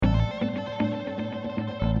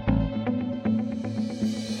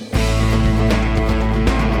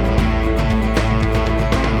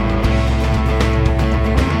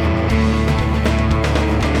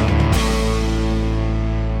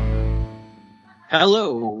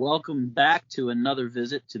Hello, welcome back to another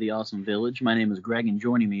visit to the Awesome Village. My name is Greg, and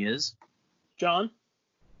joining me is John,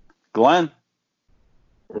 Glenn,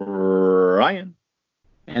 Ryan,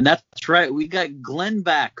 and that's right. We got Glenn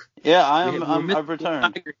back. Yeah, I've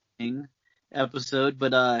returned. Tiger King episode,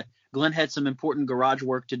 but Glenn had some important garage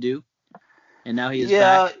work to do, and now he is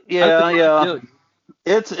back. Yeah.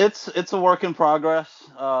 It's a work in progress.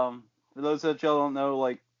 For those that y'all don't know,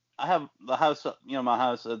 like I have the house, my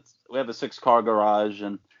house. We have a 6-car garage,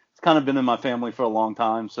 and it's kind of been in my family for a long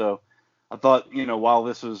time. So I thought, while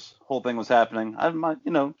this whole thing was happening, I might,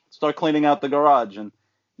 start cleaning out the garage. And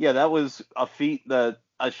yeah, that was a feat that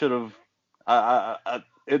I should have.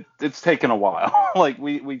 It's taken a while. Like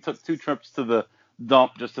we took 2 trips to the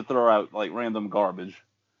dump just to throw out like random garbage.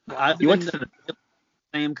 I've been doing the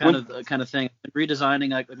same kind of thing. I've been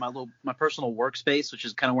redesigning like my personal workspace, which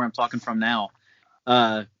is kind of where I'm talking from now.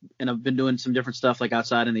 And I've been doing some different stuff like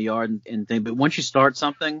outside in the yard and things. But once you start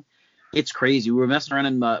something, it's crazy. We were messing around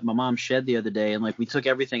in my mom's shed the other day, and like we took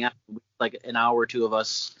everything out, like an hour or two of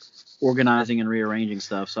us organizing and rearranging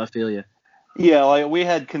stuff. So I feel you. Yeah, like we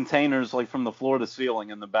had containers like from the floor to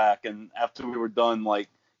ceiling in the back, and after we were done like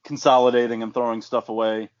consolidating and throwing stuff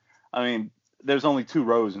away, I mean, there's only 2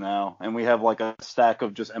 rows now, and we have like a stack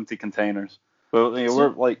of just empty containers. But we're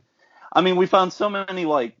like, we found so many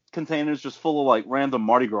like containers just full of like random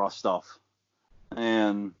Mardi Gras stuff,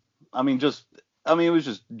 and it was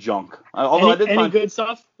just junk. Although I find good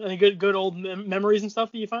stuff, any good old memories and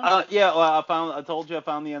stuff that you found. I told you I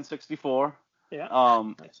found the N64. Yeah.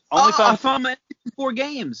 Nice. I found my 4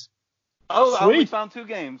 games. Oh, sweet. I only found 2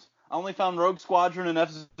 games. I only found Rogue Squadron and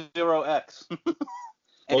F-Zero X.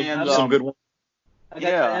 And some good ones. I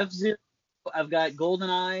got F-Zero. I've got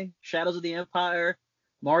GoldenEye, Shadows of the Empire,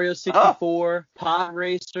 Mario 64, Pod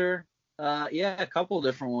Racer. A couple of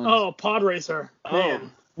different ones. Oh, Pod Racer.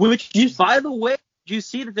 Man. Which, by the way, do you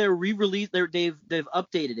see that they're re-released? They've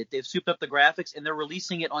updated it. They've souped up the graphics, and they're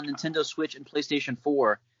releasing it on Nintendo Switch and PlayStation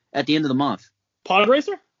 4 at the end of the month. Pod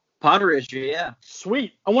Racer? Pod Racer, yeah.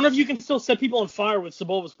 Sweet. I wonder if you can still set people on fire with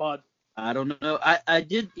Sebulba's pod. I don't know. I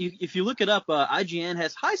did. If you look it up, IGN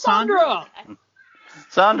has. Hi, Sandra.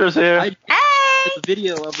 Sandra's here. Hey! The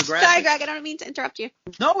video of the graphics. Sorry, Greg. I don't mean to interrupt you.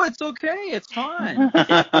 No, it's okay. It's fine.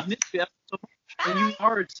 I missed you so much, and you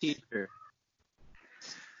are a teacher.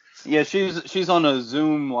 Yeah, she's on a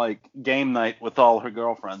Zoom like game night with all her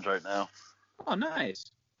girlfriends right now. Oh, nice.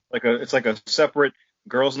 It's like a separate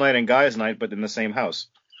girls' night and guys' night, but in the same house.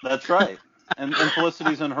 That's right. and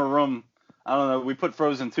Felicity's in her room. I don't know. We put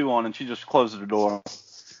Frozen 2 on, and she just closed the door.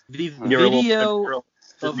 The video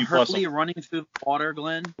of Hurley running through the water,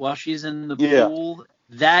 Glenn, while she's in the pool,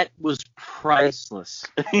 that was priceless.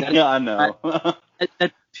 Yeah, I know.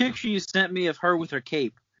 That picture you sent me of her with her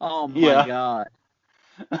cape. Oh, my God.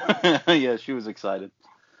 Yeah, she was excited.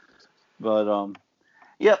 But,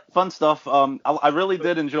 fun stuff. I really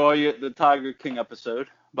did enjoy the Tiger King episode,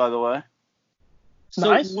 by the way.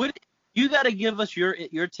 So nice. You got to give us your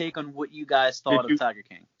take on what you guys thought of Tiger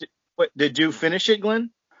King. Did you finish it,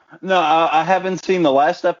 Glenn? No, I haven't seen the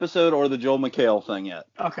last episode or the Joel McHale thing yet.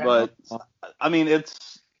 Okay. But when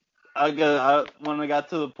I got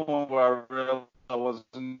to the point where I realized I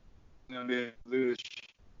wasn't going to be able to do this,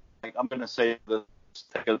 like, I'm going to say this.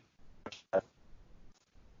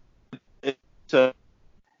 It's a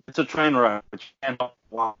train wreck. Which can't help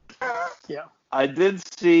watch. Yeah. I did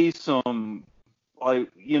see some, like,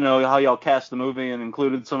 how y'all cast the movie and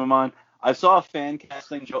included some of mine. I saw a fan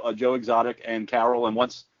casting Joe Exotic and Carol, and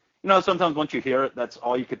once, sometimes once you hear it, that's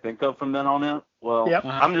all you could think of from then on out. Well, yep.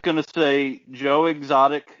 I'm just going to say Joe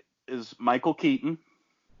Exotic is Michael Keaton.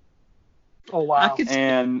 Oh, wow.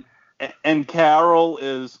 And Carol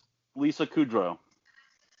is Lisa Kudrow.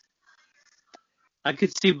 I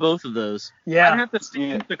could see both of those. Yeah. I have to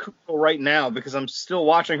see the Kudrow right now because I'm still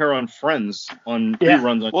watching her on Friends on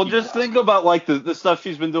reruns. Well, just think about like the stuff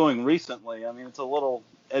she's been doing recently. I mean, it's a little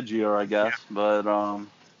edgier, I guess, but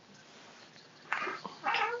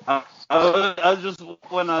I just thought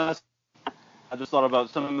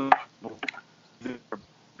about some of the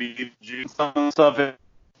BG stuff,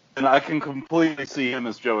 and I can completely see him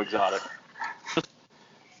as Joe Exotic.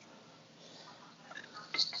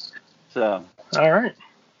 So. All right.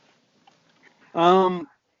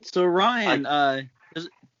 So Ryan,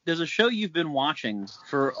 there's a show you've been watching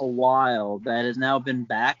for a while that has now been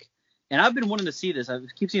back, and I've been wanting to see this. I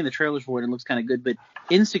keep seeing the trailers for it, and it looks kind of good. But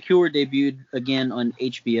Insecure debuted again on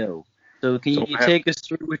HBO. So can you take us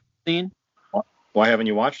through what you've seen? Why haven't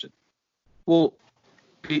you watched it? Well,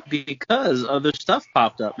 because other stuff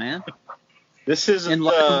popped up, man. This is in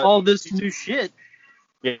light of all this new shit.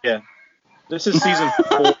 Yeah. This is season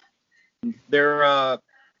 4.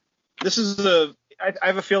 This is I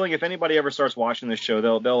have a feeling if anybody ever starts watching this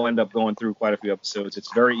show, they'll end up going through quite a few episodes.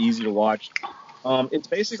 It's very easy to watch. It's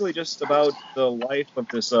basically just about the life of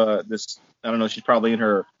this I don't know, she's probably in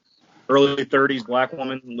her early 30s, black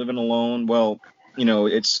woman living alone. Well,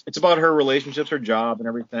 it's about her relationships, her job, and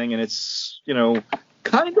everything, and it's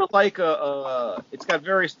kind of like it's got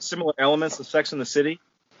very similar elements of Sex and the City,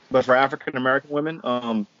 but for African American women.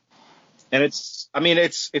 And it's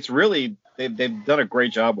really they've done a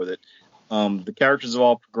great job with it. The characters have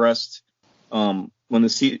all progressed. When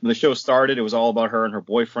the show started, it was all about her and her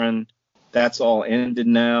boyfriend. That's all ended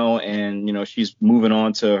now, and she's moving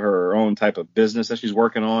on to her own type of business that she's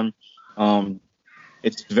working on.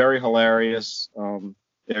 It's very hilarious.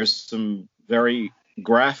 There's some very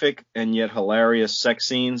graphic and yet hilarious sex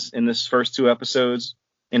scenes in this first 2 episodes,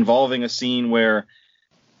 involving a scene where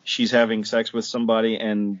she's having sex with somebody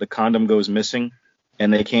and the condom goes missing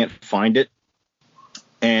and they can't find it,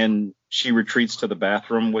 and she retreats to the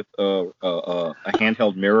bathroom with a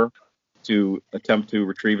handheld mirror to attempt to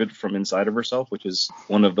retrieve it from inside of herself, which is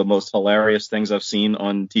one of the most hilarious things I've seen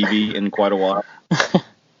on TV in quite a while.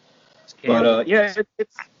 But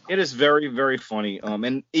it is very, very funny.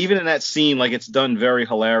 And even in that scene, like, it's done very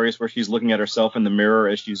hilarious, where she's looking at herself in the mirror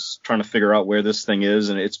as she's trying to figure out where this thing is,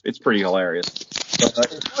 and it's pretty hilarious.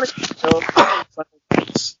 But,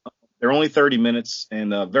 they're only 30 minutes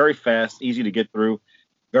and very fast, easy to get through,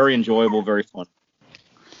 very enjoyable, very fun.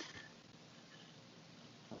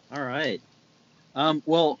 All right.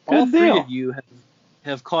 Well, all three of you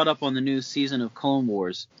have caught up on the new season of Clone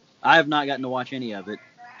Wars. I have not gotten to watch any of it.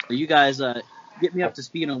 So you guys get me up to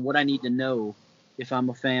speed on what I need to know if I'm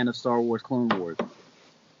a fan of Star Wars Clone Wars.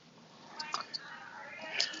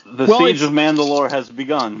 The Siege of Mandalore has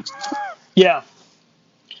begun. Yeah.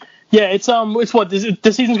 Yeah, it's what this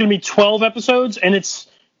season's gonna be 12 episodes, and it's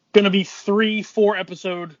gonna be 3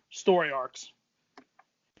 4-episode story arcs.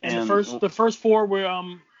 And the first 4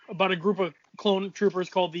 were about a group of clone troopers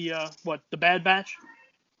called the Bad Batch.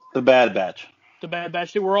 The Bad Batch. The Bad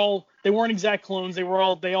Batch. They weren't exact clones. They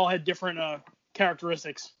all had different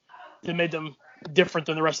characteristics that made them different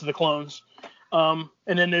than the rest of the clones. And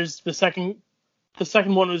then there's the second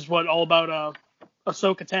one was all about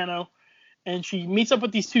Ahsoka Tano, and she meets up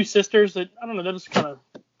with these 2 sisters that, I don't know, that was kind of,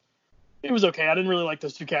 it was okay. I didn't really like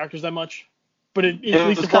those 2 characters that much, but at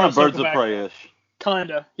least was kind of Birds of Prey-ish.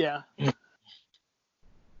 Kinda, yeah.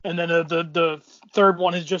 And then the third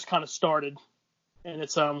one has just kind of started, and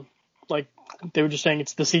it's like they were just saying,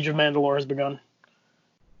 it's the Siege of Mandalore has begun.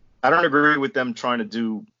 I don't agree with them trying to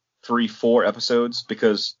do 3 4 episodes,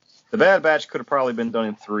 because the Bad Batch could have probably been done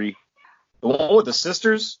in 3. The one with the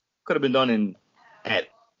sisters could have been done at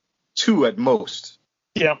 2 at most.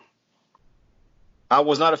 Yeah. I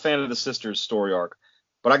was not a fan of the sisters story arc,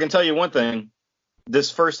 but I can tell you one thing: this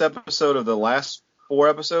first episode of the last 4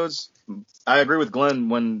 episodes, I agree with Glenn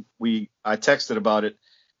when I texted about it.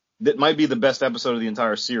 That might be the best episode of the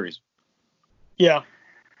entire series. Yeah.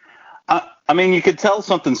 I mean, you could tell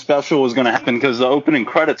something special was going to happen because the opening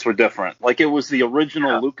credits were different. Like, it was the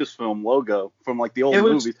original Lucasfilm logo from, like, the old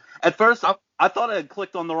movies. At first, I thought I had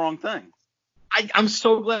clicked on the wrong thing. I'm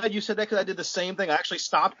so glad you said that, because I did the same thing. I actually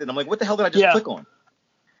stopped it. I'm like, what the hell did I just click on?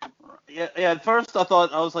 Yeah, at first I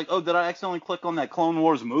was like, oh, did I accidentally click on that Clone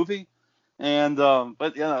Wars movie? And,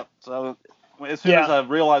 but yeah, so as soon as I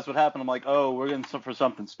realized what happened, I'm like, oh, we're getting for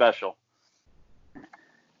something special.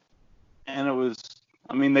 And it was,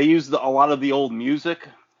 I mean, they used a lot of the old music,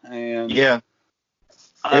 and it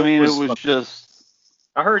was just.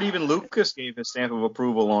 I heard even Lucas gave his stamp of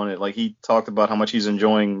approval on it. Like, he talked about how much he's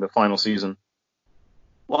enjoying the final season.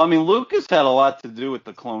 Well, I mean, Lucas had a lot to do with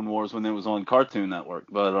the Clone Wars when it was on Cartoon Network,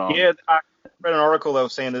 but I read an article that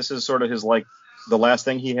was saying this is sort of his, like, the last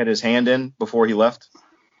thing he had his hand in before he left.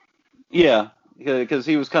 Yeah, because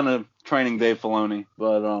he was kind of training Dave Filoni,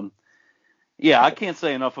 but yeah, I can't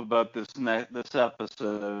say enough about this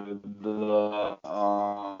episode. The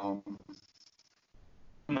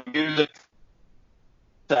music,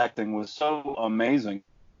 acting was so amazing.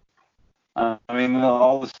 I mean,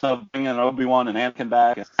 all the stuff bringing Obi-Wan and Anakin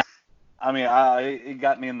back. I mean, it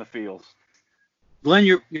got me in the feels. Glenn,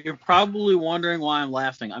 you're probably wondering why I'm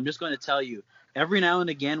laughing. I'm just going to tell you. Every now and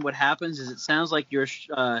again, what happens is it sounds like you're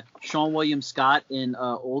Sean William Scott in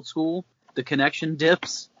Old School. The connection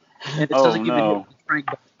dips, and it doesn't even hit Frank.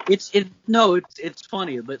 It's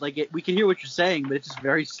funny, but like we can hear what you're saying, but it's just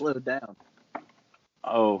very slowed down.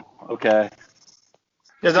 Oh, okay.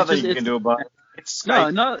 There's nothing you can do about it. It's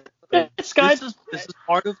Skype. No. It's Skype. This is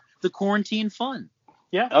part of the quarantine fun.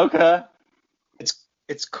 Yeah. Okay.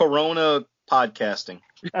 It's Corona podcasting.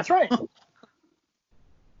 That's right.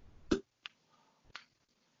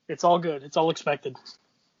 It's all good. It's all expected.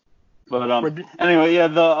 But anyway, yeah,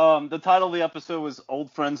 the title of the episode was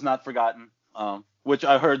 "Old Friends Not Forgotten," which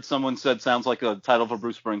I heard someone said sounds like a title for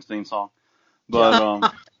Bruce Springsteen song.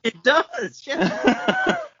 But it does.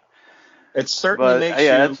 Yeah. It certainly makes you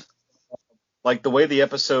it's, like the way the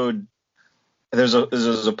episode. There's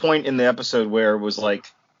a point in the episode where it was like,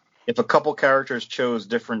 if a couple characters chose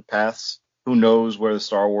different paths, who knows where the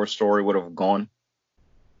Star Wars story would have gone?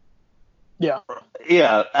 Yeah.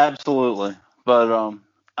 Yeah, absolutely. But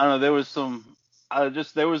I don't know. There was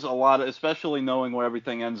there was a lot of, especially knowing where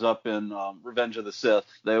everything ends up in Revenge of the Sith.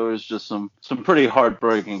 There was just some pretty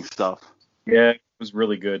heartbreaking stuff. Yeah, it was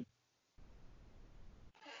really good.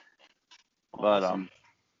 But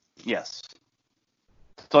yes,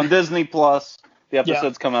 it's on Disney Plus. The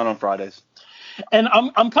episodes come out on Fridays. And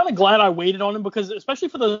I'm kind of glad I waited on him, because especially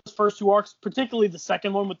for those first two arcs, particularly the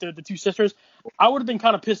second one with the two sisters, I would have been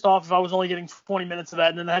kind of pissed off if I was only getting 20 minutes of that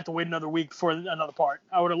and then I had to wait another week for another part.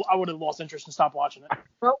 I would have lost interest and stopped watching it. I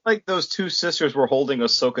felt like those two sisters were holding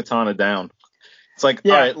Ahsoka Tano down. It's like,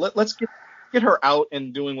 all right, let's get her out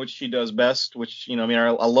and doing what she does best, which, I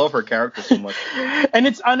love her character so much.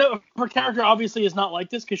 And I know her character obviously is not like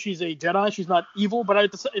this because she's a Jedi. She's not evil, but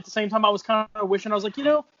at the same time, I was kind of wishing, I was like,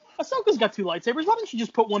 Ahsoka's got two lightsabers. Why don't she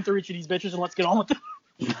just put one through each of these bitches and let's get on with it?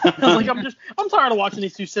 I was like, I'm tired of watching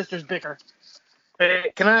these two sisters bicker.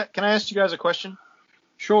 Hey, can I ask you guys a question?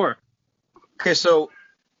 Sure. Okay, so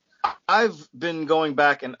I've been going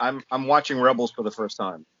back and I'm watching Rebels for the first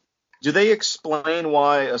time. Do they explain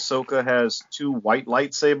why Ahsoka has two white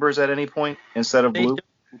lightsabers at any point instead of blue?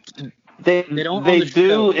 They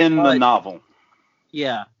do in the novel.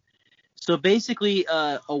 Yeah. So basically,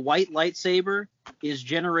 a white lightsaber is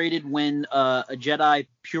generated when a Jedi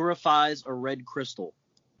purifies a red crystal.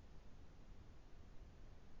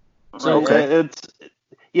 So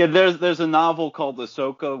there's a novel called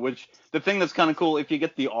Ahsoka, which the thing that's kind of cool, if you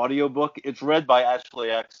get the audiobook, it's read by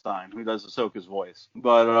Ashley Eckstein, who does Ahsoka's voice.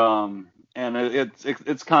 But and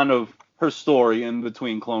it's kind of her story in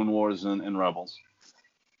between Clone Wars and Rebels.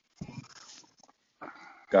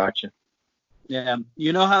 Gotcha. Yeah,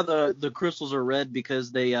 you know how the crystals are red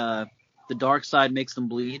because the dark side makes them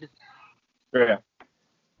bleed. Yeah.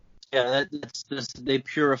 Yeah, they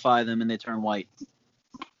purify them and they turn white.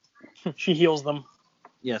 She heals them.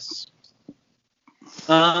 Yes.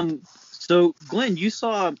 So Glenn, you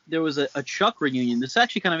saw there was a Chuck reunion. This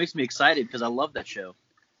actually kind of makes me excited because I love that show.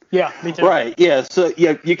 Yeah, me too. Right. Yeah. So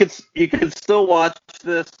yeah, you could still watch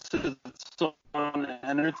this. It's on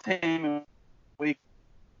Entertainment Week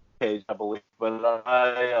page, I believe. But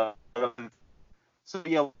a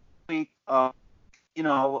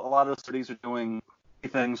lot of cities are doing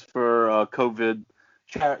things for COVID,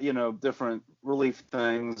 different relief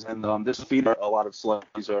things, and this feed a lot of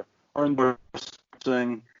celebrities are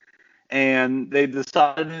endorsing. And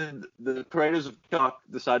the creators of Chuck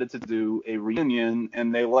decided to do a reunion,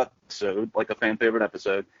 and they let episode, like a fan favorite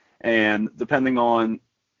episode, and depending on,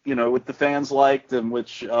 what the fans liked, and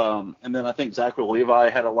and then I think Zachary Levi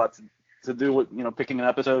had a lot to do with, picking an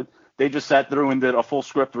episode. They just sat through and did a full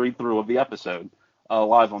script read through of the episode,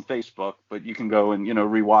 live on Facebook, but you can go and,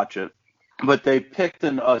 rewatch it. But they picked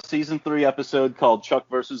a season 3 episode called Chuck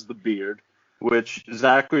versus the Beard, which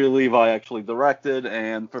Zachary Levi actually directed,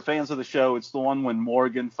 and for fans of the show, it's the one when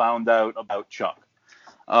Morgan found out about Chuck.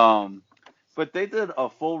 But they did a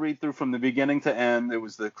full read-through from the beginning to end. It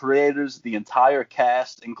was the creators, the entire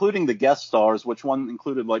cast, including the guest stars, which one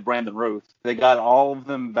included, like, Brandon Routh. They got all of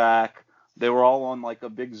them back. They were all on, like, a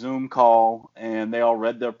big Zoom call, and they all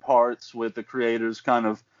read their parts with the creators kind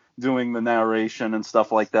of doing the narration and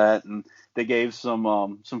stuff like that, and they gave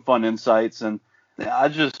some fun insights, and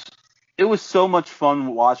it was so much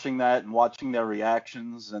fun watching that and watching their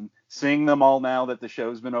reactions and seeing them all now that the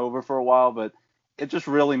show's been over for a while. But it just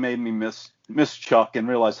really made me miss Chuck and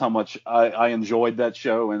realize how much I enjoyed that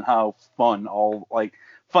show and how fun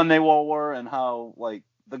they all were, and how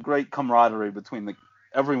the great camaraderie between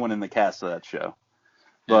everyone in the cast of that show.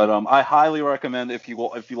 But I highly recommend, if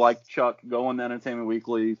you like Chuck, go on the Entertainment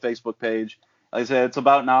Weekly Facebook page. Like I said, it's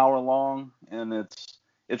about an hour long, and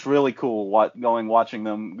it's really cool watching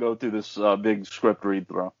them go through this big script read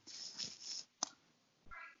through.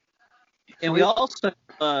 And we also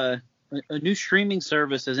a new streaming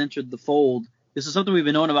service has entered the fold. This is something we've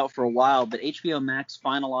been knowing about for a while, but HBO Max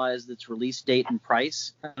finalized its release date and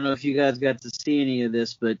price. I don't know if you guys got to see any of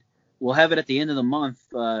this, but we'll have it at the end of the month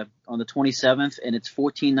on the 27th, and it's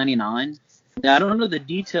 $14.99. Now, I don't know the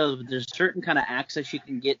details, but there's certain kind of access you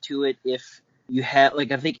can get to it if you have, I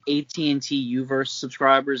think AT&T Uverse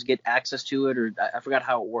subscribers get access to it, or I forgot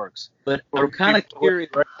how it works. But I'm kind of curious.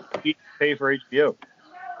 You pay for HBO.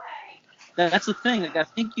 That's the thing. Like, I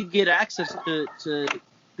think you get access to it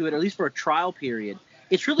at least for a trial period.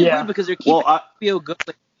 It's really weird because they're keeping HBO Go,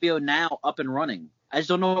 like HBO Now, up and running. I just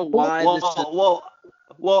don't know why this.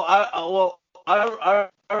 I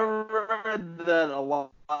read that a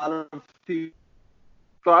lot of people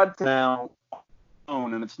subscribe to now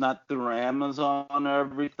own, and it's not through Amazon or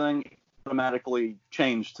everything. Automatically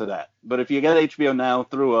change to that. But if you get HBO Now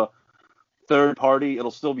through a third party,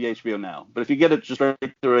 it'll still be HBO Now. But if you get it just right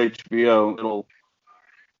through HBO, it'll.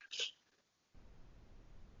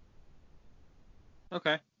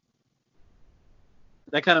 Okay.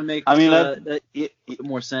 That kind of makes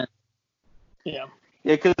more sense. Yeah.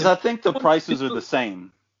 Yeah, because I think the prices are the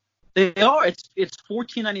same. They are. It's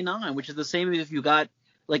 $14.99, which is the same as if you got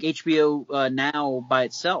like HBO Now by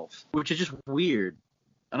itself, which is just weird.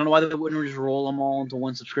 I don't know why they wouldn't just roll them all into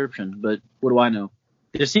one subscription, but what do I know?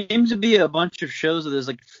 There seems to be a bunch of shows. There's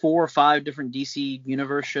like 4 or 5 different DC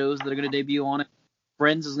Universe shows that are going to debut on it.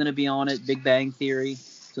 Friends is going to be on it. Big Bang Theory.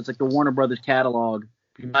 So it's like the Warner Brothers catalog.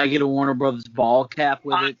 You might get a Warner Brothers ball cap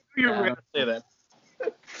with it. You were going to say that.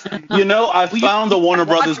 I found the Warner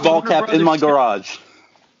Brothers ball cap in my garage.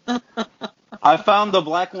 I found the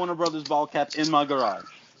black Warner Brothers ball cap in my garage.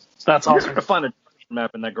 That's awesome. You're going to find a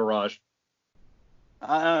map in that garage.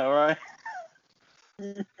 I know, right?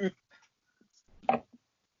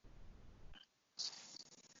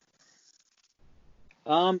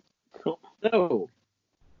 Cool. So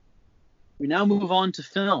we now move on to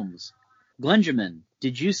films. Glenjamin,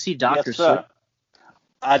 did you see Dr. Sleep?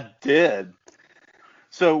 I did.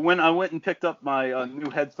 So when I went and picked up my new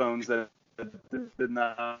headphones that did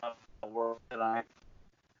not work, and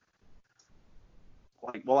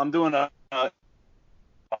I'm doing let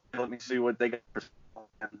me see what they got for sale.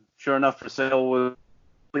 And sure enough, for sale was,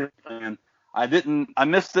 and I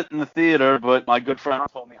missed it in the theater, but my good friend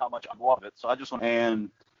told me how much I love it, so I just went, and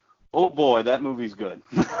oh boy, that movie's good.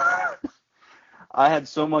 I had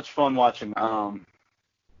so much fun watching.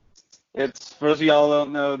 It's, for those of y'all who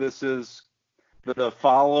don't know, this is the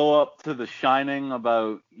follow-up to The Shining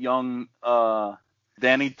about young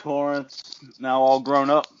Danny Torrance, now all grown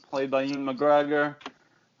up, played by Ian McGregor,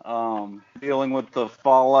 dealing with the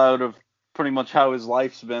fallout of pretty much how his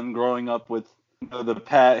life's been growing up with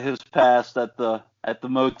his past at the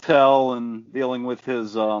motel, and dealing with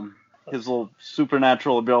his little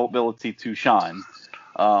supernatural ability to shine.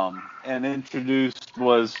 And introduced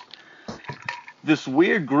was this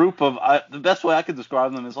weird group of, the best way I could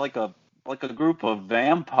describe them is like a group of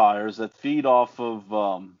vampires that feed off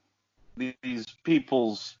of these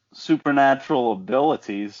people's supernatural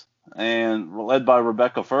abilities, and led by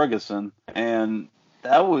Rebecca Ferguson, and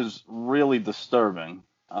that was really disturbing.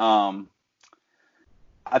 I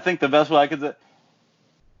think the best way I could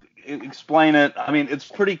explain it, I mean, it's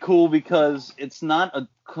pretty cool because it's not a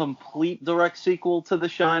complete direct sequel to The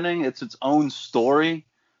Shining. It's its own story,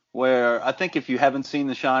 where I think if you haven't seen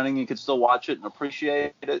The Shining, you could still watch it and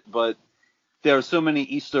appreciate it, but there are so many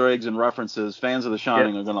Easter eggs and references. Fans of The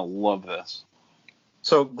Shining are going to love this.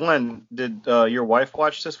 So, Glenn, did your wife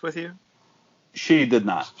watch this with you? She did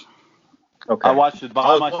not. Okay. I watched it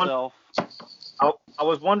by myself. I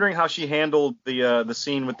was wondering how she handled the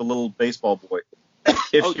scene with the little baseball boy.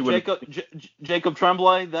 Jacob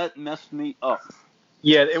Tremblay, that messed me up.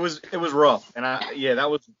 Yeah, it was rough, and that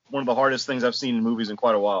was one of the hardest things I've seen in movies in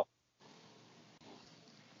quite a while.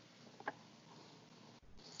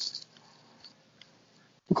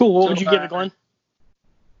 Cool. What would you give it, Glenn?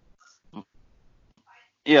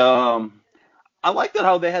 Yeah, I liked it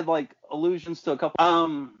how they had like allusions to a couple.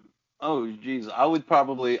 I'd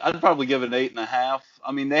probably give it an 8.5.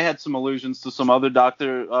 I mean, they had some allusions to some other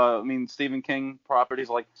Stephen King properties.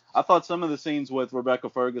 Like, I thought some of the scenes with Rebecca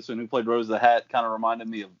Ferguson, who played Rose the Hat, kind of reminded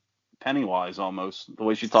me of Pennywise almost, the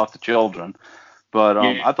way she talked to children. But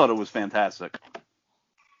I thought it was fantastic.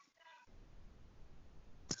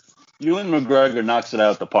 Ewan McGregor knocks it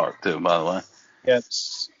out the park too, by the way.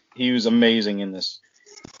 Yes, he was amazing in this.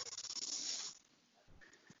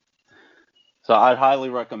 So I'd highly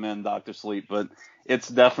recommend Dr. Sleep, but it's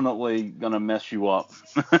definitely gonna mess you up.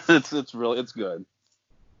 It's good.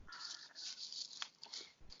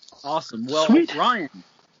 Awesome. Well, Sweet. Ryan,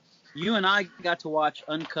 you and I got to watch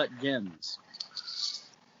Uncut Gems.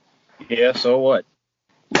 Yeah. So what?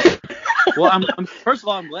 Well, first of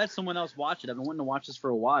all, I'm glad someone else watched it. I've been wanting to watch this for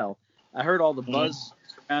a while. I heard all the buzz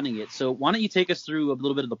surrounding it. So why don't you take us through a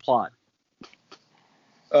little bit of the plot?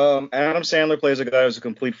 Adam Sandler plays a guy who's a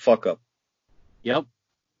complete fuck up. Yep.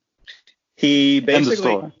 He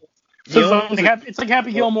basically. It's like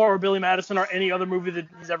Happy Gilmore or Billy Madison or any other movie that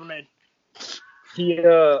he's ever made.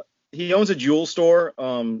 He owns a jewel store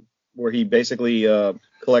where he basically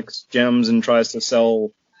collects gems and tries to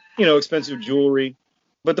sell, expensive jewelry.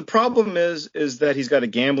 But the problem is that he's got a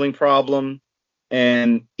gambling problem.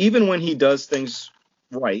 And even when he does things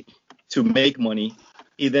right to make money,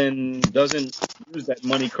 he then doesn't use that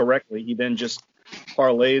money correctly. He then just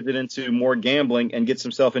parlays it into more gambling and gets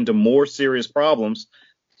himself into more serious problems.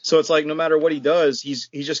 So it's like no matter what he does, he's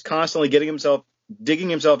just constantly digging himself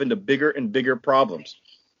into bigger and bigger problems.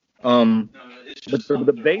 But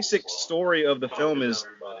the basic story of the film is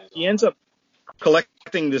he ends up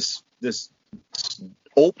collecting this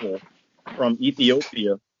opal from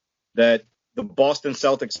Ethiopia that the Boston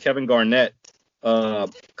Celtics Kevin Garnett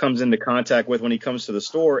comes into contact with when he comes to the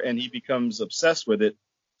store, and he becomes obsessed with it,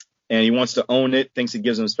 and he wants to own it, thinks it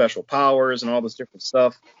gives him special powers and all this different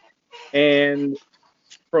stuff. And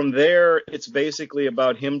from there, it's basically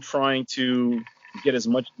about him trying to get as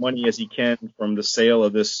much money as he can from the sale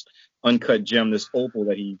of this uncut gem, this opal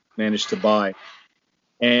that he managed to buy.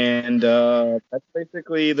 And that's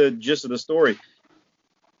basically the gist of the story.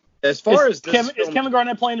 As far as this is Kevin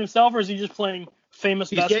Garnett playing himself, or is he just playing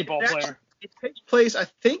famous basketball player? It takes place, I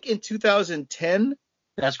think, in 2010.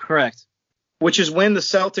 That's correct. Which is when the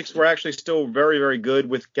Celtics were actually still very, very good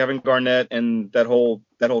with Kevin Garnett and that whole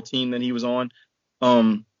team that he was on.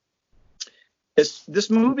 This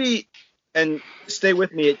movie, and stay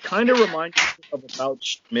with me, it kind of reminds me of About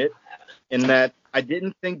Schmidt in that I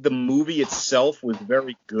didn't think the movie itself was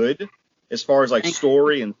very good as far as like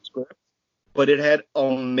story and script, but it had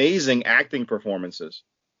amazing acting performances.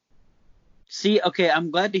 See, okay,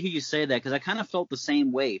 I'm glad to hear you say that because I kind of felt the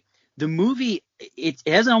same way. The movie, it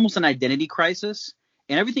has almost an identity crisis,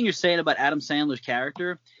 and everything you're saying about Adam Sandler's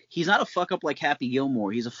character, he's not a fuck up like Happy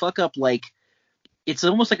Gilmore. He's a fuck up like, it's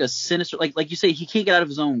almost like a sinister, like you say, he can't get out of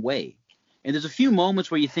his own way. And there's a few moments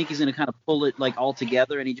where you think he's going to kind of pull it like all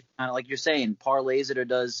together, and he just kind of, like you're saying, parlays it or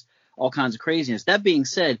does all kinds of craziness. That being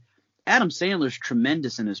said, Adam Sandler's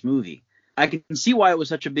tremendous in this movie. I can see why it was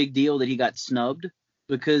such a big deal that he got snubbed,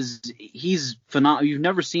 because he's phenomenal. You've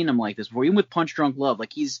never seen him like this before, even with Punch Drunk Love.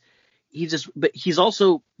 Like but he's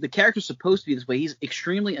also, the character's supposed to be this way. He's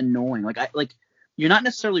extremely annoying. Like you're not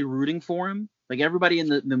necessarily rooting for him. Like everybody in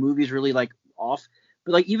the movie is really like off.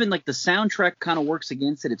 But like even like the soundtrack kind of works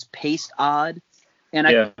against it. It's paced odd, and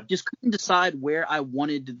I just couldn't decide where I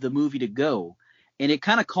wanted the movie to go. And it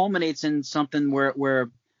kind of culminates in something where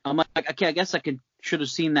I'm like, okay, I guess I should have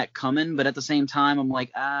seen that coming, but at the same time, I'm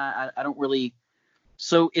like, I don't really.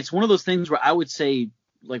 So it's one of those things where I would say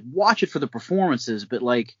like watch it for the performances, but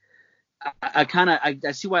like I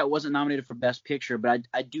see why it wasn't nominated for Best Picture, but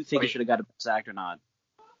I do think it should have got a Best Actor nod.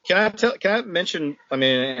 Can I mention? I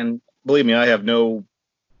mean, and believe me, I have no.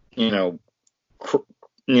 I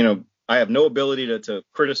have no ability to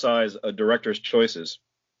criticize a director's choices.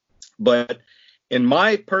 But in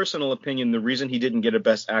my personal opinion, the reason he didn't get a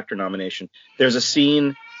Best Actor nomination, there's a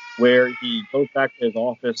scene where he goes back to his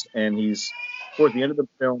office and he's towards the end of the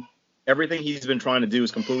film. Everything he's been trying to do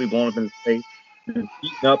is completely blown up in his face. He's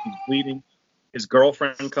beaten up, he's bleeding. His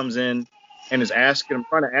girlfriend comes in and is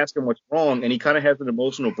trying to ask him what's wrong, and he kind of has an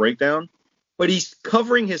emotional breakdown. But he's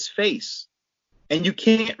covering his face. And you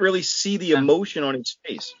can't really see the emotion on his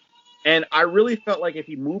face. And I really felt like if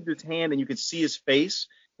he moved his hand and you could see his face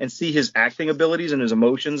and see his acting abilities and his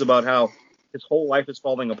emotions about how his whole life is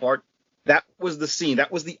falling apart, that was the scene.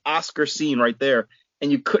 That was the Oscar scene right there.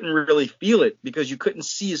 And you couldn't really feel it because you couldn't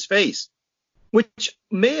see his face, which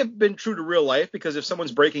may have been true to real life, because if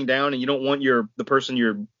someone's breaking down and you don't want the person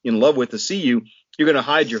you're in love with to see you, you're going to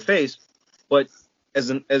hide your face. But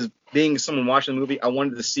as being someone watching the movie, I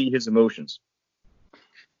wanted to see his emotions.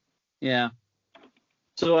 Yeah.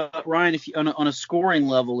 So Ryan, if you on a scoring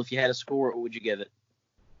level, if you had a score, what would you give it?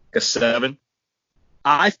 A 7.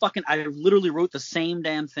 I literally wrote the same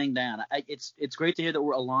damn thing down. It's great to hear that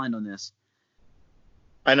we're aligned on this.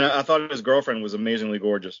 I thought his girlfriend was amazingly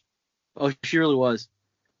gorgeous. Oh, she really was.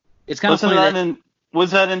 It's kind of funny. Was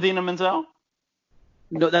that Idina Menzel?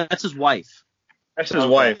 No, that's his wife. That's his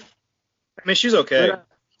wife. I mean, she's okay.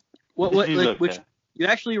 Which you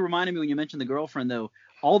actually reminded me when you mentioned the girlfriend, though.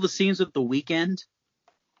 All the scenes with The Weeknd.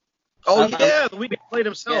 Oh, yeah. The Weeknd played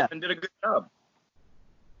himself and did a good job.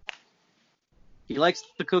 He likes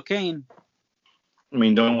the cocaine. I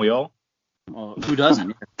mean, don't we all? Well, who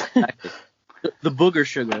doesn't? Exactly. The booger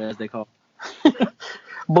sugar, as they call it.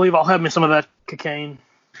 I believe I'll have me some of that cocaine.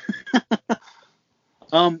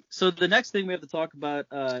 So the next thing we have to talk about,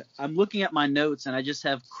 I'm looking at my notes, and I just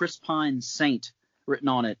have Chris Pine's Saint written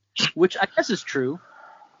on it, which I guess is true.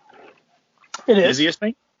 It is. Is he a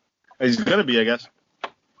saint? He's gonna be, I guess.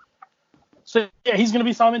 So yeah, he's gonna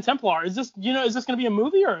be Simon Templar. Is this gonna be a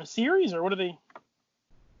movie or a series, or what are they?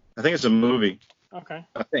 I think it's a movie. Okay.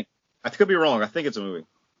 I think. I could be wrong. I think it's a movie.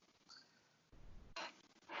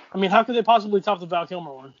 I mean, how could they possibly top the Val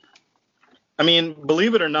Kilmer one? I mean,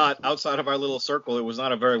 believe it or not, outside of our little circle, it was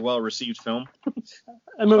not a very well-received film.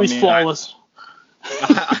 That movie's flawless.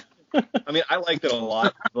 I mean, I liked it a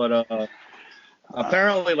lot, but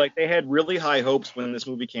apparently, like, they had really high hopes when this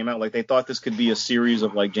movie came out. Like, they thought this could be a series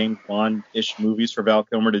of, like, James Bond-ish movies for Val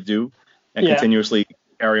Kilmer to do and continuously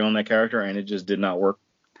carry on that character, and it just did not work.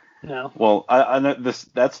 No. Well, I know this.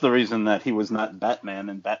 That's the reason that he was not Batman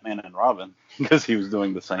in Batman and Robin, because he was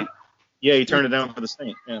doing the Saint. Yeah, he turned it down for the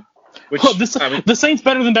Saint. Yeah. Which, the Saint's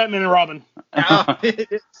better than Batman and Robin.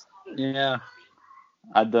 Yeah.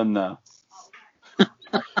 I don't know.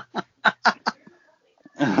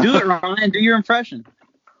 Do it, Ryan. Do your impression.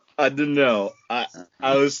 I don't know. I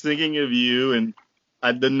was thinking of you, and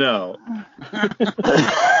I don't know.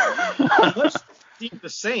 Unless you see the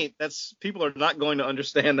Saint, people are not going to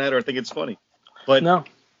understand that or think it's funny. But no.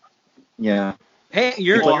 Yeah. Hey,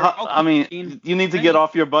 I mean, you need to get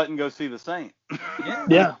off your butt and go see the Saint.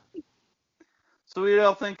 Yeah. So what do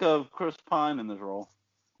y'all think of Chris Pine in this role?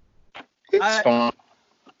 It's fun.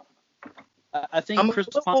 I think Chris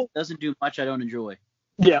Pine doesn't do much I don't enjoy.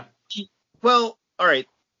 Yeah. Well, all right.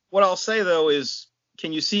 What I'll say, though, is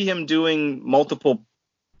can you see him doing multiple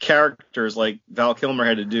characters like Val Kilmer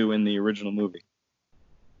had to do in the original movie?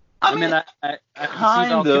 I mean, I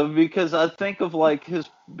kind of, because I think of, like, his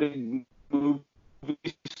big movie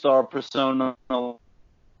star persona on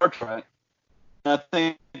Star Trek. And I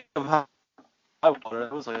think of how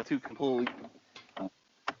it was like two completely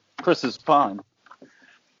Chris's Pine.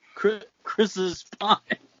 Chris's Pine.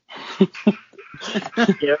 Yeah,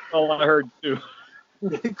 that's all I heard too.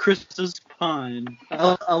 Chris's Pine.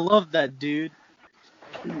 I love that, dude.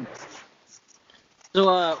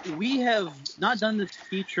 So we have not done this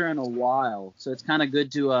feature in a while, so it's kind of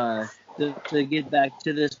good to get back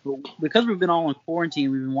to this. But because we've been all in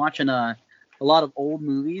quarantine, we've been watching a lot of old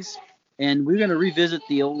movies, and we're going to revisit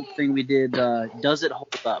the old thing we did, Does It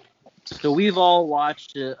Hold Up? So we've all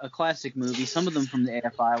watched a classic movie, some of them from the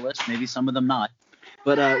AFI list, maybe some of them not.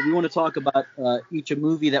 But we want to talk about each a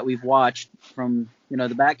movie that we've watched from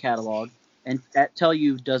the back catalog and tell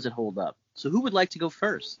you, does it hold up? So who would like to go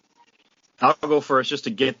first? I'll go first just to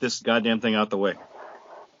get this goddamn thing out the way.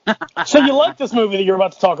 So you like this movie that you're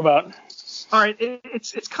about to talk about? All right,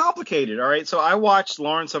 it's complicated, all right? So I watched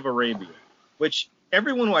Lawrence of Arabia, which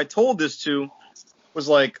everyone who I told this to was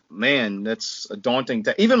like, man, that's a daunting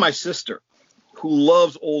task. Even my sister, who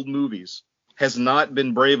loves old movies, has not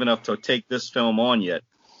been brave enough to take this film on yet.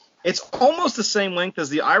 It's almost the same length as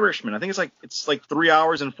The Irishman. I think it's like 3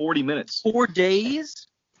 hours and 40 minutes. 4 days?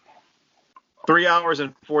 3 hours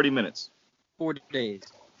and 40 minutes. 4 days.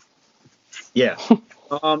 Yeah.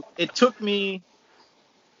 It took me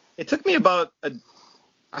about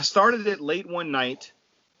I started it late one night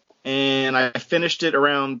and I finished it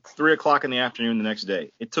around 3:00 in the afternoon the next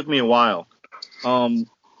day. It took me a while.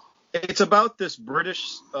 It's about this British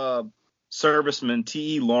serviceman,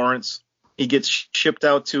 T.E. Lawrence. He gets shipped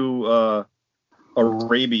out to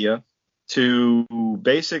Arabia to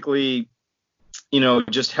basically,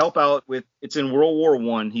 just help out with. It's in World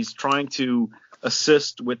War I. He's trying to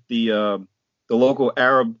assist with the local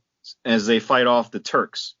Arabs as they fight off the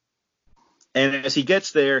Turks. And as he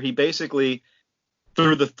gets there, he basically,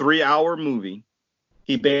 through the 3-hour movie,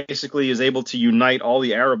 he basically is able to unite all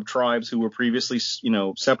the Arab tribes who were previously,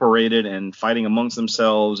 separated and fighting amongst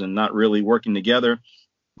themselves and not really working together.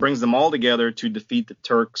 Brings them all together to defeat the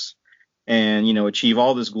Turks and, achieve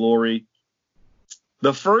all this glory.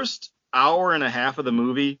 The first hour and a half of the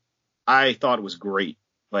movie, I thought was great.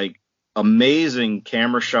 Like, amazing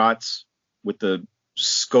camera shots with the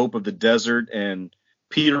scope of the desert, and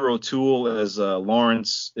Peter O'Toole as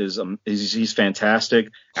Lawrence he's fantastic.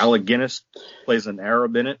 Alec Guinness plays an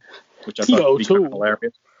Arab in it, which I thought would be kind of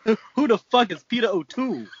hilarious. Who the fuck is Peter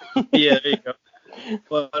O'Toole? Yeah, there you go.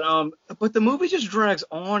 But the movie just drags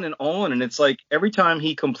on, and it's like every time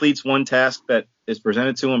he completes one task that is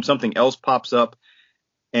presented to him, something else pops up.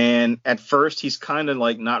 And at first, he's kind of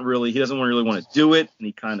like he doesn't really want to do it, and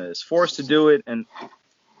he kind of is forced to do it. And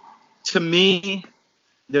to me,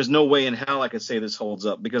 there's no way in hell I could say this holds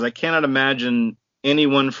up, because I cannot imagine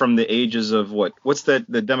anyone from the ages of what's the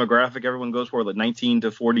demographic everyone goes for, the 19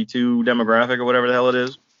 to 42 demographic or whatever the hell it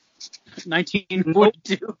is.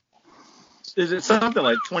 1942. Is it something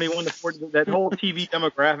like 21 to 40? That whole TV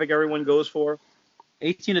demographic everyone goes for?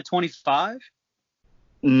 18 to 25?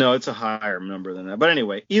 No, it's a higher number than that. But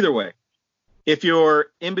anyway, either way, if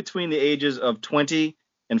you're in between the ages of 20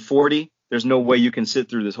 and 40, there's no way you can sit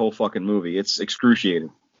through this whole fucking movie. It's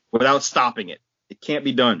excruciating without stopping it. It can't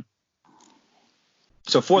be done.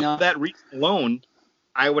 So for No. that reason alone,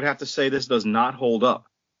 I would have to say this does not hold up.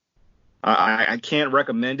 I can't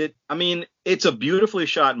recommend it. I mean, it's a beautifully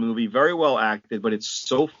shot movie, very well acted, but it's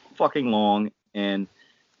so fucking long, and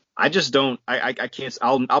I just don't. I can't.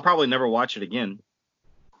 I'll probably never watch it again.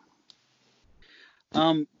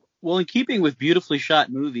 Well, in keeping with beautifully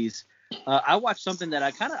shot movies, I watched something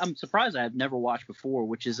that I'm surprised I have never watched before,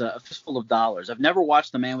 which is A Fistful of Dollars. I've never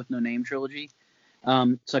watched the Man with No Name trilogy,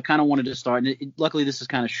 so I kind of wanted to start. And luckily, this is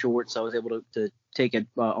kind of short, so I was able to take it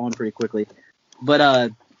on pretty quickly.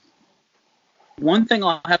 But one thing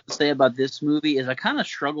I'll have to say about this movie is I kind of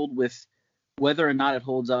struggled with whether or not it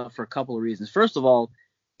holds up for a couple of reasons. First of all,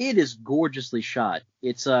 it is gorgeously shot.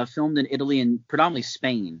 It's filmed in Italy and predominantly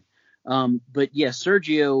Spain. But yeah,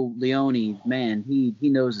 Sergio Leone, man, he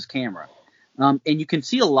knows his camera. And you can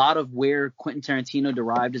see a lot of where Quentin Tarantino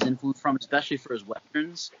derived his influence from, especially for his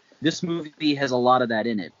westerns. This movie has a lot of that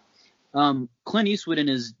in it. Clint Eastwood in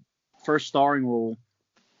his first starring role,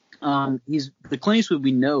 he's the Clint Eastwood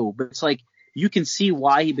we know, but it's like you can see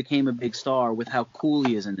why he became a big star with how cool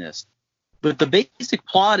he is in this. But the basic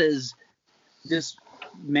plot is this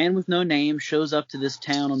man with no name shows up to this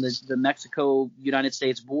town on the Mexico-United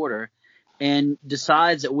States border and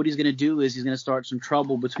decides that what he's going to do is he's going to start some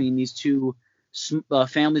trouble between these two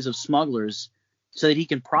families of smugglers so that he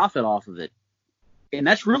can profit off of it. And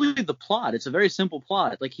that's really the plot. It's a very simple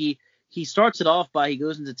plot. Like he starts it off by he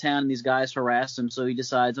goes into town and these guys harass him, so he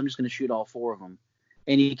decides I'm just going to shoot all four of them.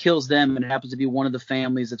 And he kills them, and it happens to be one of the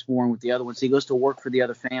families that's warring with the other one. So he goes to work for the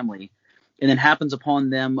other family and then happens upon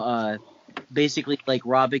them basically like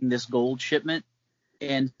robbing this gold shipment.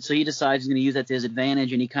 And so he decides he's going to use that to his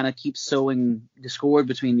advantage, and he kind of keeps sowing discord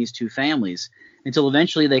between these two families until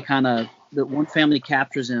eventually the one family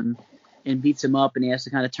captures him and beats him up, and he has to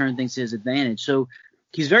kind of turn things to his advantage. So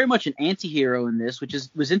he's very much an anti-hero in this, which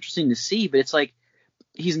was interesting to see, but it's like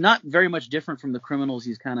he's not very much different from the criminals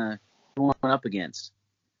he's kind of going up against.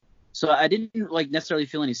 So I didn't like necessarily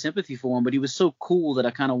feel any sympathy for him, but he was so cool that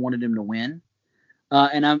I kind of wanted him to win.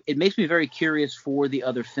 It makes me very curious for the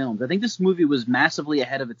other films. I think this movie was massively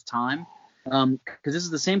ahead of its time because this is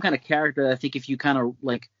the same kind of character that I think if you kind of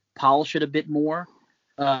like polish it a bit more,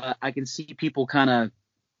 I can see people kind of,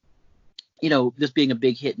 this being a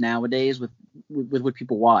big hit nowadays with what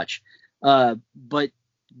people watch. But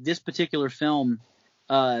this particular film,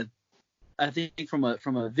 I think from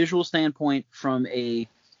a visual standpoint, from a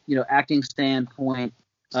acting standpoint,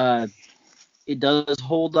 it does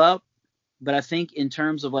hold up. But I think in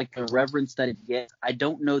terms of like the reverence that it gets, I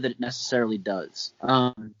don't know that it necessarily does.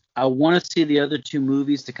 I want to see the other two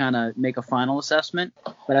movies to kind of make a final assessment,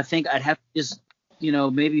 but I think I'd have to just,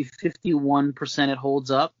 maybe 51% it holds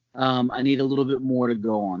up. I need a little bit more to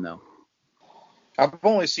go on though. I've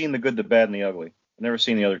only seen The Good, the Bad, and the Ugly. I've never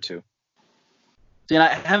seen the other two. See,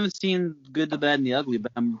 I haven't seen Good, the Bad, and the Ugly,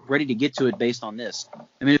 but I'm ready to get to it based on this.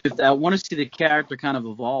 I mean, if I want to see the character kind of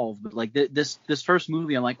evolve, but like this first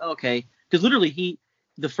movie, I'm like, okay. Because literally,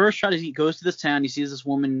 the first shot is he goes to this town, he sees this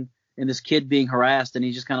woman and this kid being harassed, and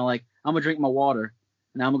he's just kind of like, I'm gonna drink my water,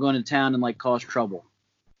 and I'm gonna go into town and like cause trouble.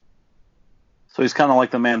 So he's kind of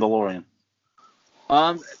like the Mandalorian.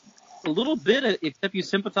 A little bit, except you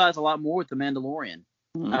sympathize a lot more with the Mandalorian.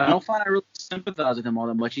 Mm-hmm. I don't find I really sympathize with him all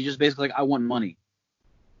that much. He's just basically like, I want money.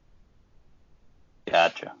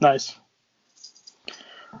 Gotcha. Nice.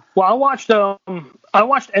 Well, I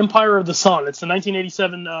watched Empire of the Sun. It's a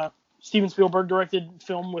 1987. Steven Spielberg directed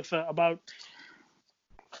film with about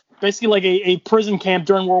basically like a prison camp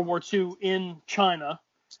during World War II in China.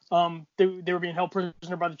 They were being held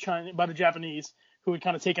prisoner by the Japanese who had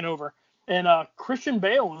kind of taken over. And Christian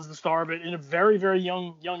Bale is the star of it in a very, very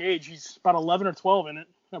young age. He's about 11 or 12 in it,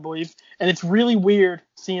 I believe. And it's really weird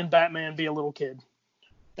seeing Batman be a little kid.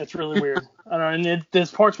 That's really weird. I don't know. And there's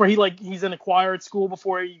parts where he's in a choir at school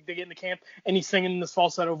before they get in the camp, and he's singing in this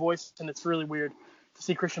falsetto voice, and it's really weird to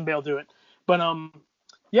see Christian Bale do it. But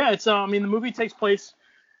yeah, it's the movie takes place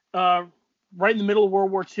right in the middle of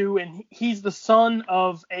World War II, and he's the son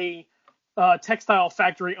of a textile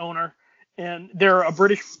factory owner, and they're a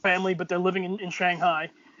British family, but they're living in Shanghai.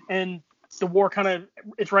 And the war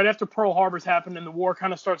it's right after Pearl Harbor's happened, and the war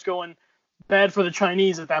kind of starts going bad for the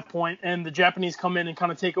Chinese at that point, and the Japanese come in and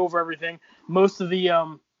kind of take over everything. Most of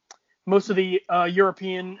the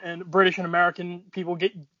European and British and American people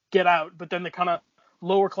get out, but then the kind of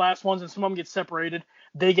lower class ones, and some of them get separated.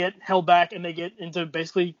 They get held back, and they get into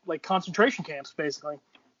basically like concentration camps, basically.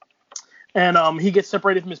 And he gets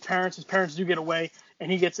separated from his parents. His parents do get away,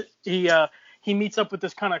 and he meets up with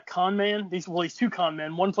this kind of con man. These two con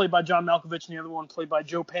men, one played by John Malkovich, and the other one played by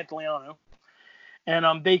Joe Pantoliano.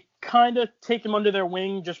 And they kind of take him under their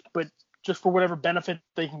wing, but just for whatever benefit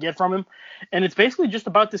they can get from him. And it's basically just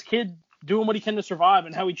about this kid doing what he can to survive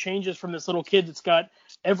and how he changes from this little kid that's got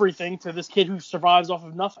everything to this kid who survives off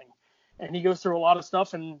of nothing. And he goes through a lot of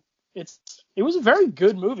stuff, and it was a very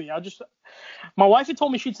good movie. My wife had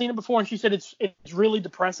told me she'd seen it before, and she said it's really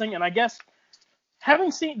depressing. And I guess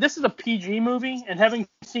having seen, this is a PG movie, and having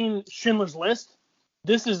seen Schindler's List,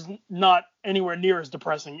 this is not anywhere near as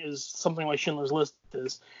depressing as something like Schindler's List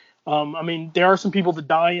is. I mean, there are some people that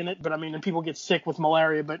die in it, but I mean, and people get sick with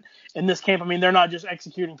malaria. But in this camp, I mean, they're not just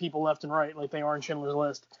executing people left and right like they are in Schindler's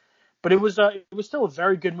List. But it was still a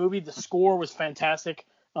very good movie. The score was fantastic.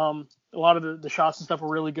 A lot of the shots and stuff were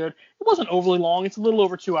really good. It wasn't overly long. It's a little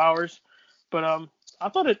over 2 hours, but I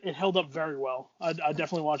thought it held up very well. I'd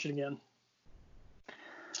definitely watch it again.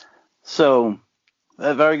 So,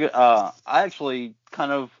 very good. I actually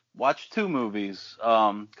kind of watched two movies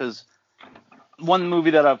because one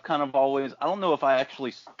movie that I've kind of always, I don't know if I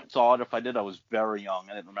actually saw it. If I did, I was very young.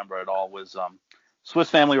 I didn't remember it all. Was Swiss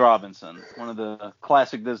Family Robinson, one of the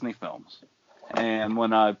classic Disney films. And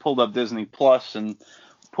when I pulled up Disney Plus and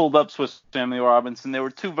pulled up Swiss Family Robinson, there were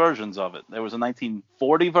two versions of it. There was a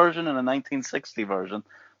 1940 version and a 1960 version.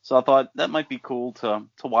 So I thought that might be cool to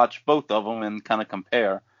watch both of them and kind of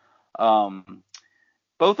compare.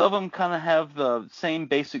 Both of them kind of have the same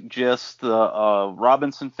basic gist. The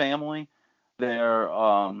Robinson family, they're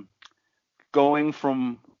going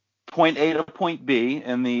from point A to point B.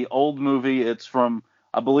 In the old movie, it's from,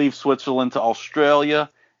 I believe, Switzerland to Australia.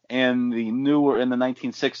 And the newer, in the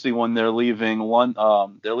 1961, they're leaving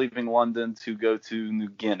London to go to New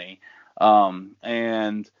Guinea.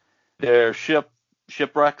 And their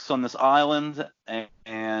shipwrecks on this island,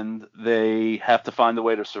 and they have to find a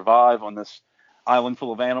way to survive on this island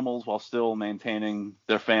full of animals while still maintaining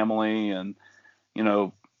their family and,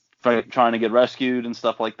 trying to get rescued and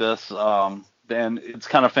stuff like this. And it's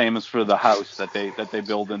kind of famous for the house that they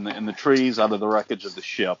build in the trees out of the wreckage of the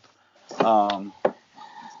ship.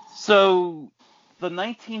 So the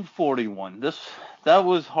 1941, that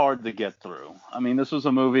was hard to get through. I mean, this was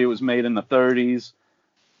a movie. It was made in the 30s.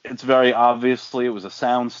 It's very obviously it was a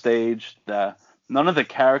sound stage. None of the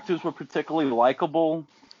characters were particularly likable.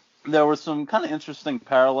 There were some kind of interesting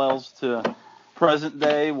parallels to present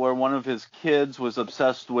day, where one of his kids was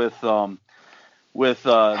obsessed with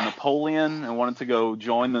Napoleon and wanted to go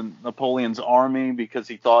join Napoleon's army because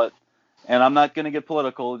he thought. And I'm not going to get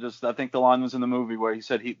political. Just I think the line was in the movie where he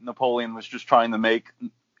said Napoleon was just trying to make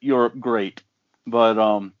Europe great. But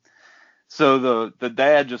so the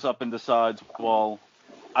dad just up and decides, well,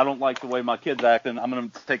 I don't like the way my kid's acting. I'm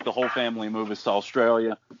going to take the whole family and move us to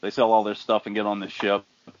Australia. They sell all their stuff and get on the ship.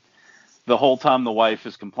 The whole time the wife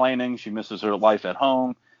is complaining. She misses her life at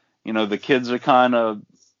home. The kids are kind of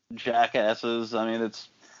jackasses. I mean,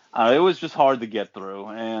 it was just hard to get through.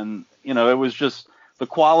 And, it was just the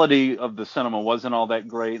quality of the cinema wasn't all that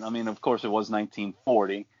great. I mean, of course, it was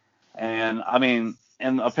 1940. And,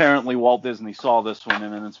 and apparently Walt Disney saw this one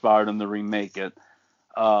and it inspired him to remake it.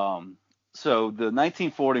 So the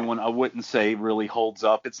 1941, I wouldn't say really holds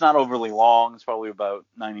up. It's not overly long. It's probably about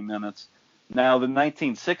 90 minutes. Now, the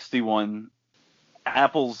 1961,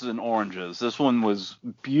 apples and oranges. This one was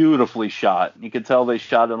beautifully shot. You could tell they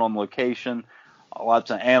shot it on location.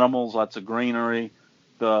 Lots of animals, lots of greenery.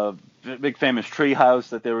 The big famous tree house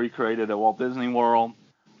that they recreated at Walt Disney World.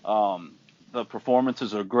 The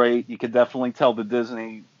performances are great. You could definitely tell the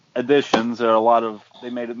Disney additions. They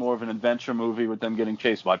made it more of an adventure movie with them getting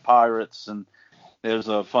chased by pirates, and there's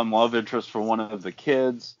a fun love interest for one of the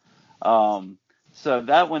kids. So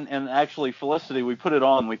that one, and actually Felicity, we put it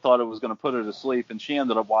on. We thought it was going to put her to sleep, and she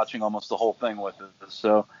ended up watching almost the whole thing with it.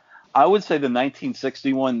 So I would say the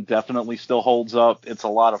 1961 definitely still holds up. It's a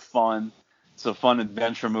lot of fun. It's a fun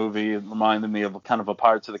adventure movie. It reminded me of kind of a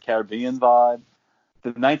Pirates of the Caribbean vibe. The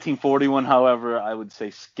 1941, however, I would say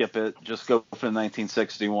skip it. Just go for the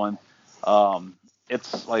 1961.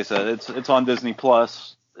 It's like I said, it's on Disney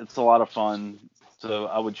Plus. It's a lot of fun, so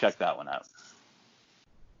I would check that one out.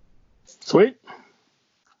 Sweet.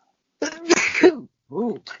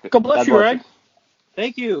 Ooh. God bless you, Greg.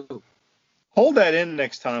 Thank you. Hold that in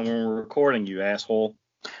next time when we're recording, you asshole.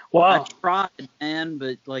 Wow. I tried, man,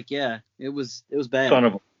 but it was bad. Son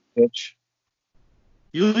of a bitch.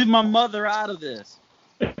 You leave my mother out of this.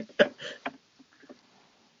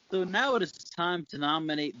 So now it is time to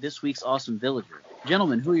nominate this week's Awesome Villager.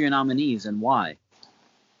 Gentlemen, who are your nominees and why?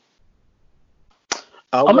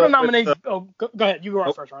 I'm going to nominate... go ahead. You go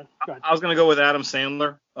on first, Ryan. Go ahead. I was going to go with Adam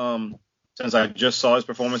Sandler, since I just saw his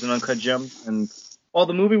performance in Uncut Gems. And while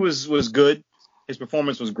the movie was good, his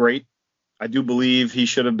performance was great. I do believe he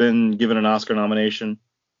should have been given an Oscar nomination.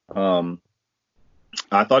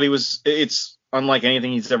 I thought it's unlike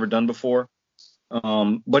anything he's ever done before.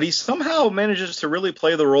 But he somehow manages to really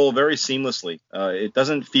play the role very seamlessly. It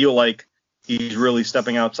doesn't feel like he's really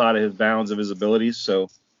stepping outside of his bounds of his abilities. So,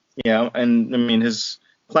 yeah, and I mean, his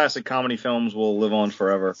classic comedy films will live on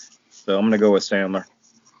forever. So I'm going to go with Sandler.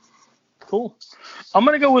 Cool. I'm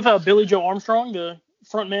going to go with Billy Joe Armstrong, the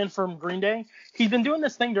frontman from Green Day. He's been doing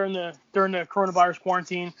this thing during the coronavirus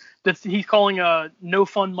quarantine that he's calling No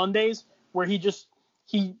Fun Mondays, where he does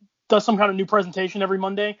some kind of new presentation every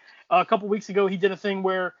Monday. A couple weeks ago, he did a thing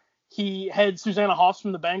where he had Susanna Hoffs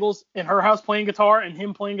from the Bangles in her house playing guitar and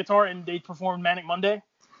him playing guitar, and they performed Manic Monday.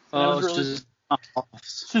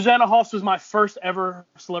 Susanna Hoffs was my first ever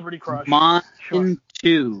celebrity crush. Mine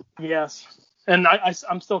too. Yes. And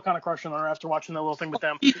I'm still kind of crushing on her after watching that little thing with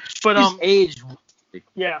them. But she's aged.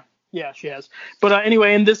 Yeah, she has. But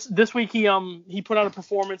anyway, and this week he put out a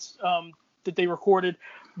performance that they recorded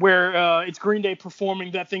where it's Green Day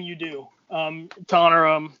performing That Thing You Do to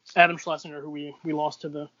honor Adam Schlesinger, who we lost to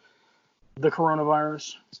the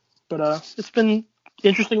coronavirus. But it's been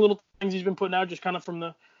interesting little things he's been putting out just kind of from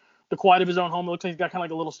the quiet of his own home. It looks like he's got kind of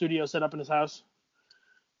like a little studio set up in his house,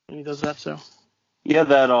 and he does that. So yeah,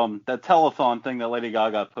 that telethon thing that Lady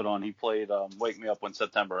Gaga put on, he played Wake Me Up When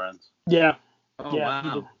September Ends. Yeah. Oh, yeah, wow. He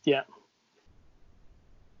did. Yeah.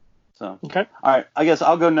 So okay. All right, I guess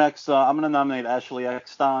I'll go next. I'm going to nominate Ashley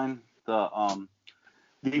Eckstein, the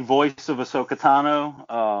voice of Ahsoka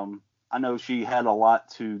Tano. I know she had a lot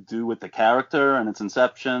to do with the character and its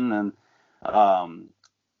inception, and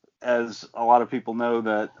as a lot of people know,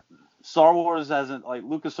 that Star Wars hasn't, like,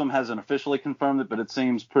 Lucasfilm hasn't officially confirmed it, but it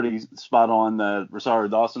seems pretty spot on that Rosario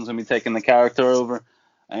Dawson's going to be taking the character over.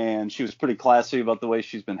 And she was pretty classy about the way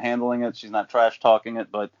she's been handling it. She's not trash talking it,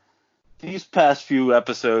 but these past few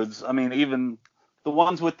episodes, I mean, even the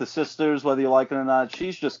ones with the sisters, whether you like it or not,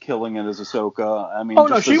 she's just killing it as Ahsoka. I mean,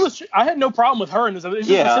 I had no problem with her and the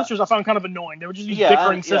sisters. I found kind of annoying. They were just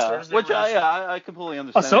bickering sisters. Which I completely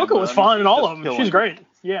understand. Ahsoka was fine in all of them. She's great.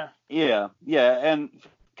 Yeah. Yeah, and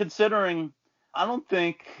considering,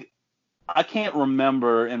 I can't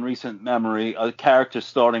remember in recent memory a character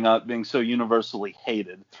starting out being so universally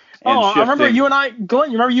hated. I remember Glenn, you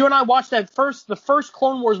remember you and I watched the first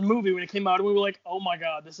Clone Wars movie when it came out, and we were like, oh my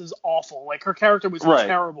God, this is awful. Like, her character was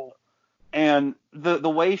terrible. And the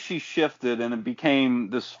way she shifted and it became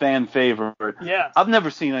this fan favorite. Yeah. I've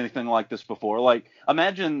never seen anything like this before. Like,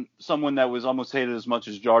 imagine someone that was almost hated as much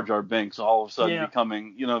as Jar Jar Binks all of a sudden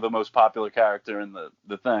becoming, the most popular character in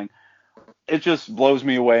the thing. It just blows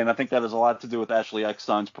me away, and I think that has a lot to do with Ashley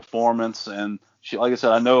Eckstein's performance. And she, like I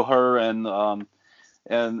said, I know her and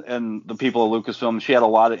the people at Lucasfilm. She had a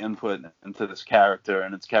lot of input into this character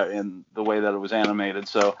and and the way that it was animated.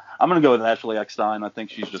 So I'm going to go with Ashley Eckstein. I think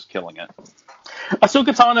she's just killing it.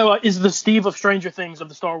 Ahsoka Tano is the Steve of Stranger Things of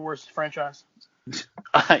the Star Wars franchise.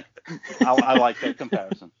 I like that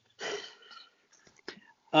comparison.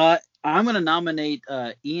 I'm going to nominate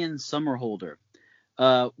Ian Somerhalder.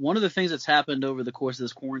 One of the things that's happened over the course of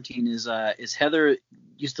this quarantine is Heather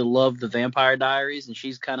used to love the Vampire Diaries, and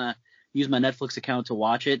she's kind of used my Netflix account to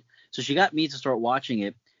watch it. So she got me to start watching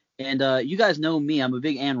it. And you guys know me. I'm a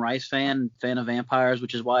big Anne Rice fan of vampires,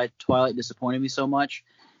 which is why Twilight disappointed me so much.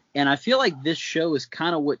 And I feel like this show is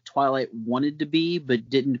kind of what Twilight wanted to be, but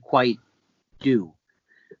didn't quite do.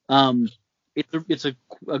 It's a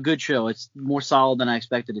good show. It's more solid than I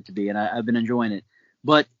expected it to be, and I've been enjoying it.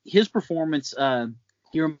 But his performance,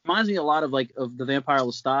 he reminds me a lot of the Vampire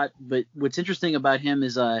Lestat. But what's interesting about him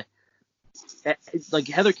is it's like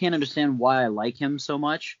Heather can't understand why I like him so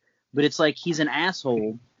much, but it's like he's an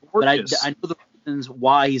asshole. But I know the reasons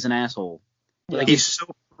why he's an asshole. Like, he's so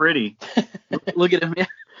pretty. Look at him. Yeah.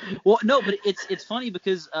 Well, no, but it's funny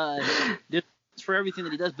because it's for everything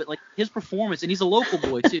that he does. But like his performance, and he's a local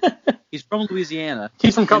boy too. He's from Louisiana.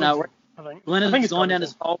 He's from Covington. Glenn is going down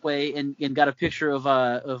his hallway and got a picture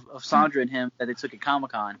of Sandra and him that they took at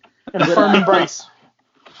Comic-Con. And a firm embrace.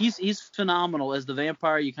 He's phenomenal as the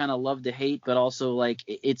vampire you kind of love to hate, but also like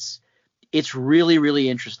it's really, really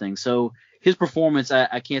interesting. So his performance,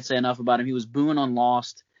 I can't say enough about him. He was Boone on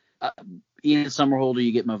Lost. Ian Somerhalder,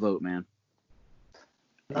 you get my vote, man.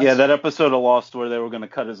 Yeah, that episode of Lost where they were going to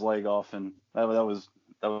cut his leg off, and that was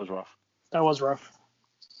rough. That was rough.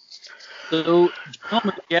 So,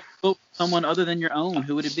 gentlemen, if you have to vote for someone other than your own,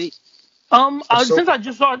 who would it be? Since I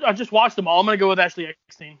just watched them all, I'm going to go with Ashley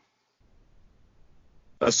Eckstein.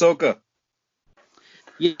 Ahsoka.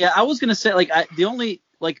 Yeah, I was going to say,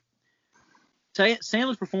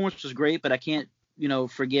 Sandler's performance was great, but I can't,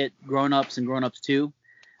 forget Grown Ups and Grown Ups 2,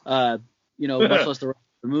 much less the rest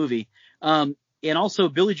of the movie. And also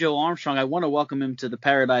Billy Joe Armstrong, I want to welcome him to the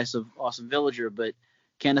paradise of Awesome Villager, but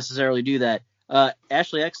can't necessarily do that.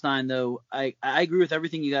 Ashley Eckstein, though, I agree with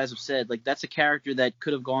everything you guys have said. Like, that's a character that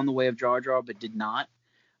could have gone the way of Jar Jar, but did not.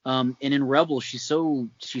 And in Rebels, she's so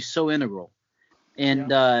integral.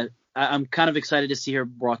 And I'm kind of excited to see her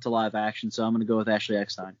brought to live action, so I'm going to go with Ashley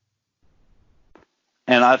Eckstein.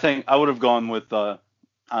 And I think I would have gone with Boone.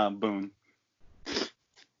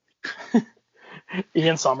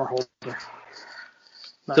 Ian Somerhalder.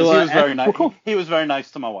 Nice. So he was very nice. Cool. He was very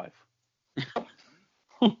nice to my wife.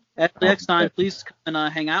 Ashley Eckstein, please come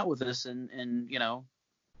and hang out with us and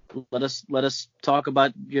let us talk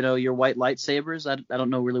about your white lightsabers. I don't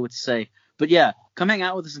know really what to say, but yeah, come hang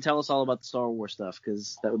out with us and tell us all about the Star Wars stuff,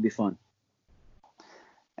 because that would be fun.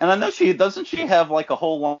 And I know doesn't she have like a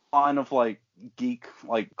whole line of like geek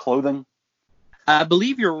like clothing? I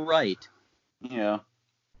believe you're right. Yeah.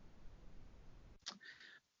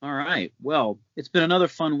 All right. Well, it's been another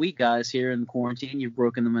fun week, guys, here in quarantine. You've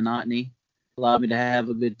broken the monotony, allowed me to have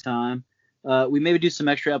a good time. We maybe do some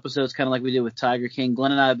extra episodes, kind of like we did with Tiger King.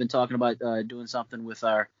 Glenn and I have been talking about doing something with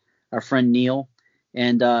our friend Neil,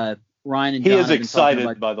 and Ryan and John. He is have been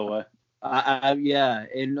excited, by the way. Yeah,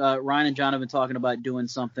 and Ryan and John have been talking about doing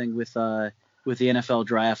something with the NFL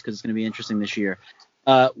draft, because it's going to be interesting this year.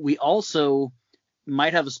 We also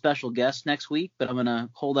might have a special guest next week, but I'm going to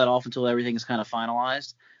hold that off until everything is kind of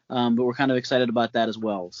finalized. But we're kind of excited about that as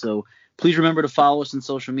well. So please remember to follow us on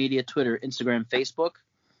social media, Twitter, Instagram, Facebook.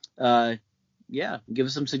 Give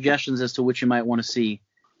us some suggestions as to what you might want to see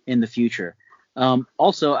in the future.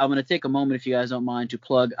 Also, I'm going to take a moment, if you guys don't mind, to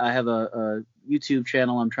plug. I have a YouTube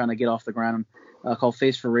channel I'm trying to get off the ground called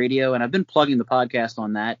Face for Radio, and I've been plugging the podcast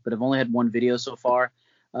on that, but I've only had one video so far.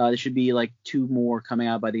 There should be like 2 more coming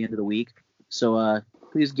out by the end of the week. So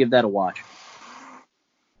please give that a watch.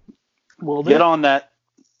 We'll get on that.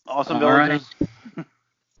 Awesome Villagers. Right.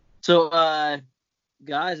 So,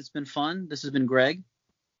 guys, it's been fun. This has been Greg.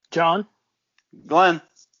 John. Glenn.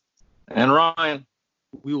 And Ryan.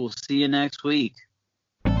 We will see you next week.